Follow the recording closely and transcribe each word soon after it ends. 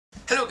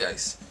Hello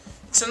guys,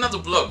 it's another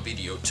vlog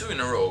video, 2 in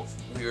a row.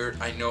 Weird,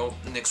 I know,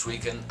 next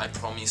weekend I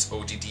promise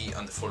ODD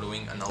and the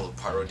following another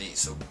parody,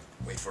 so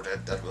wait for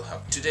that, that will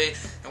happen. Today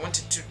I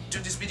wanted to do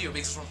this video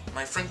because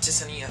my friend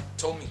Tiffany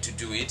told me to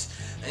do it,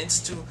 and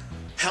it's to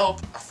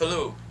help a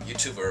fellow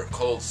YouTuber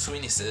called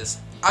Sweeney Says.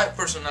 I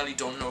personally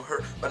don't know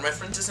her, but my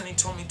friend Tiffany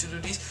told me to do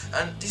this,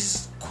 and this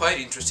is quite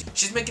interesting.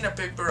 She's making a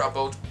paper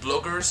about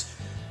bloggers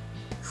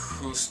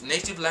whose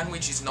native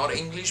language is not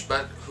English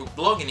but who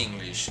blog in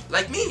English,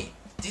 like me.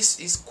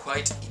 This is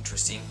quite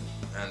interesting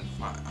and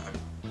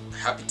I'm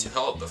happy to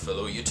help a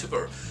fellow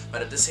YouTuber,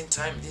 but at the same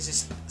time this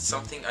is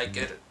something I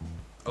get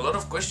a lot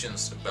of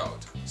questions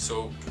about,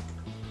 so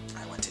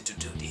I wanted to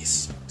do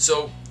this.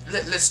 So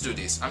let's do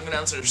this. I'm gonna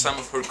answer some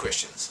of her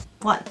questions.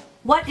 1.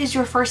 What is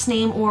your first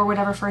name or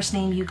whatever first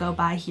name you go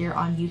by here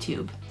on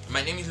YouTube?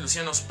 My name is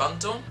Luciano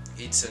Spanto.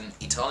 It's an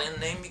Italian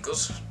name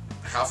because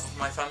half of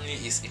my family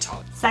is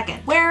Italian.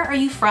 2nd, where are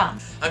you from?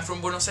 I'm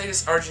from Buenos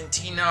Aires,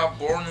 Argentina,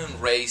 born and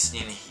raised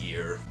in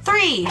here.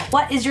 3.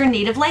 What is your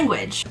native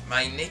language?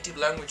 My native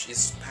language is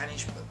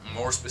Spanish, but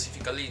more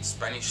specifically it's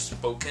Spanish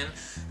spoken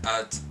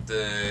at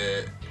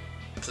the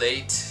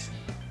Plate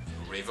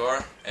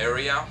River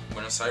area,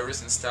 Buenos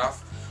Aires and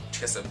stuff, which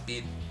has a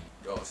bit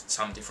of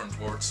some different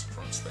words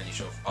from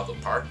Spanish of other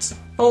parts.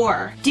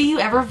 4. Do you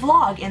ever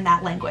vlog in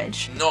that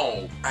language?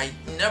 No, I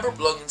never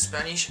blog in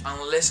Spanish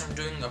unless I'm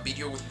doing a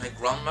video with my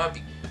grandma,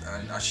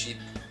 and as she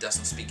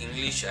doesn't speak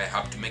English I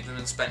have to make them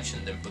in Spanish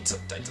and then put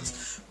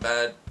subtitles.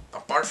 But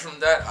apart from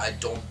that, I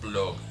don't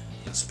blog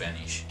in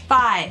Spanish.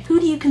 5. Who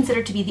do you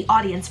consider to be the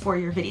audience for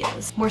your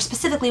videos? More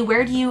specifically,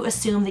 where do you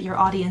assume that your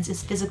audience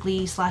is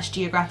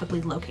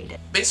physically/geographically located?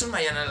 Based on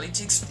my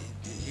analytics,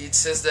 it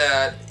says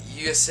that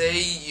USA,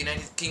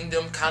 United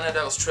Kingdom,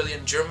 Canada, Australia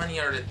and Germany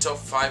are the top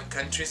 5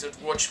 countries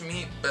that watch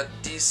me, but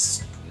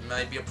this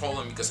might be a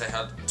problem because I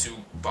had 2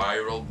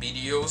 viral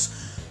videos.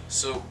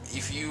 So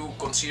if you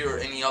consider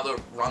any other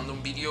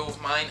random video of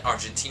mine,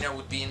 Argentina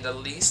would be in the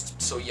list.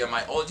 So yeah,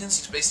 my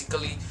audience is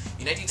basically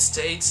United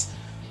States,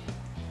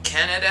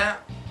 Canada,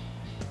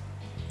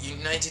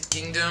 United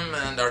Kingdom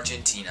and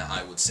Argentina,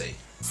 I would say.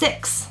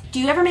 6. Do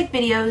you ever make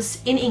videos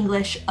in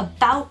English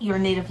about your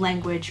native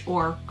language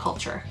or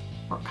culture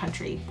or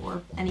country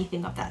or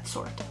anything of that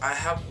sort? I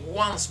have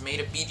once made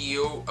a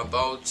video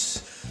about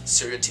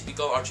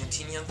stereotypical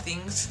Argentinian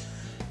things,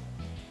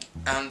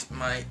 and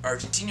my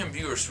Argentinian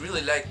viewers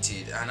really liked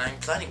it, and I'm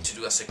planning to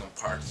do a 2nd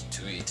part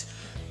to it.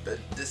 But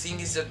the thing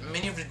is that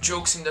many of the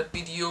jokes in that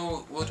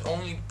video would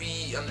only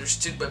be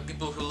understood by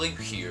people who live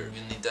here.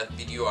 And in that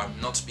video I'm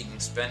not speaking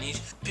Spanish.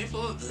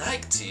 People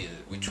liked it,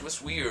 which was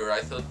weird.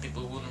 I thought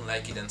people wouldn't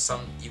like it, and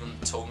some even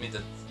told me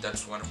that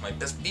that's one of my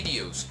best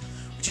videos,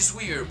 which is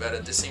weird, but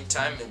at the same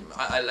time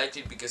I liked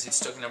it because it's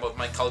talking about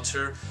my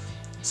culture,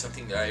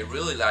 something that I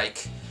really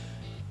like,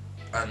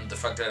 and the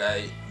fact that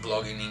I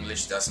blog in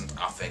English doesn't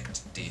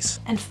affect this.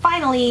 And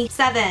finally,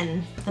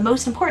 7, the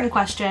most important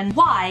question,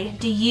 why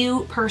do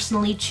you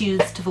personally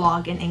choose to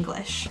vlog in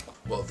English?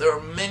 Well, there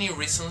are many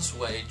reasons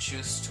why I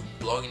choose to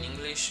blog in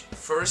English.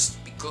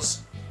 First,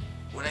 because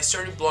when I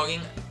started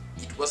blogging,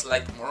 it was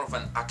like more of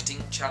an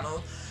acting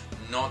channel,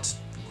 not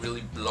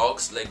really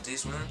blogs like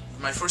this one.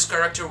 My first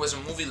character was a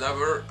movie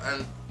lover,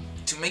 and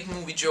to make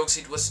movie jokes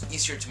it was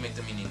easier to make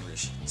them in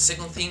English.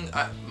 Second thing,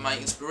 my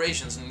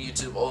inspirations on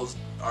YouTube all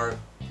are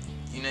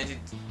United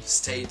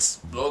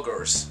States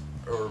bloggers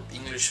or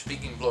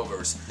English-speaking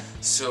bloggers,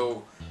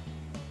 so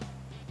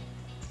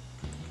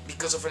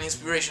because of an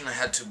inspiration I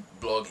had to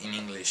blog in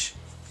English.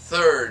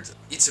 Third,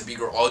 it's a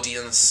bigger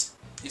audience.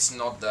 It's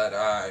not that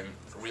I'm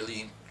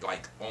really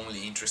like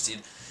only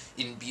interested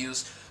in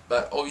views,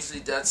 but obviously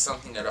that's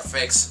something that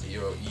affects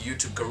your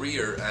YouTube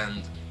career,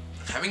 and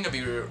having a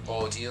bigger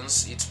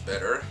audience, it's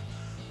better.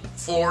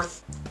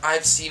 Fourth,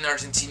 I've seen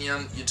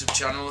Argentinian YouTube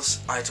channels.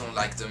 I don't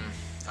like them.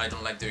 I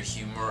don't like their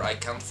humor. I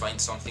can't find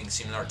something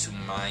similar to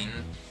mine.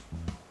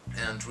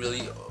 And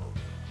really,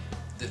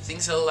 the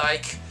things I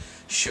like,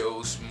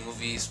 shows,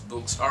 movies,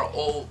 books, are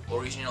all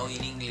original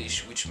in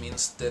English, which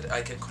means that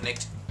I can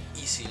connect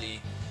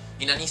easily,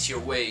 in an easier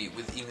way,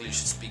 with English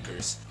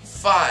speakers.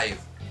 5.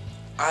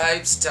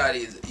 I've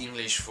studied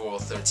English for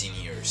 13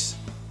 years.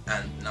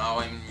 And now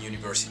I'm in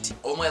university.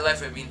 All my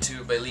life I've been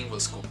to bilingual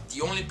school.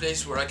 The only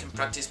place where I can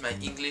practice my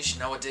English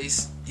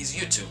nowadays is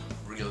YouTube,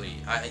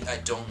 really. I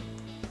don't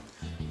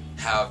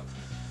have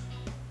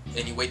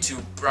any way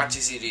to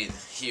practice it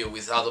here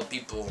with other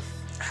people.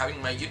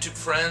 Having my YouTube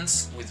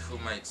friends with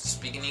whom I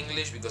speak in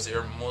English, because they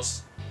are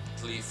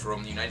mostly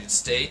from the United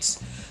States,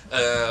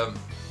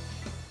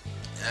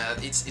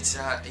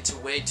 it's a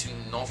way to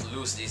not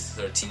lose these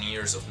 13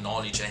 years of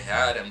knowledge I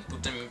had and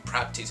put them in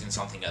practice in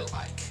something I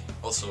like.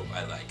 Also,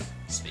 I like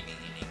speaking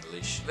in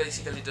English.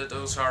 Basically,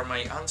 those are my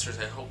answers.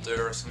 I hope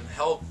there are some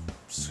help.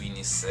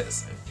 Sweeney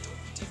Says. I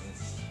don't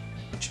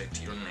even check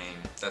your name.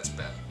 That's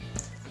bad.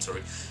 I'm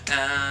sorry.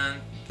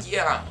 And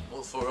yeah,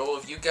 well, for all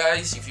of you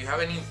guys, if you have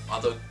any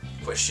other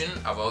question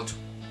about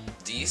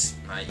this,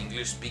 my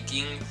English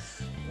speaking,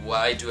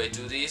 why do I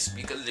do this,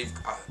 you can leave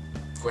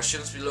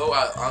questions below.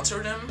 I'll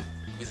answer them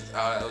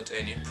without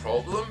any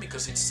problem,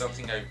 because it's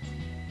something I'm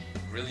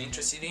really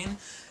interested in.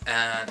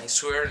 And I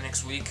swear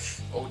next week,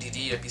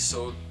 ODD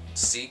episode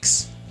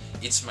 6,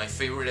 it's my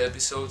favorite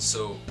episode,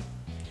 so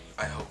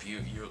I hope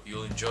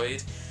you'll enjoy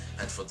it.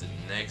 And for the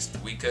next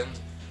weekend,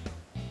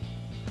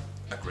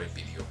 a great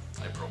video,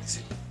 I promise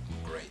it.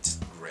 Great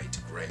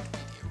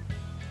video.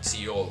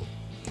 See you all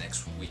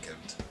next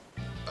weekend.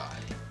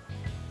 Bye.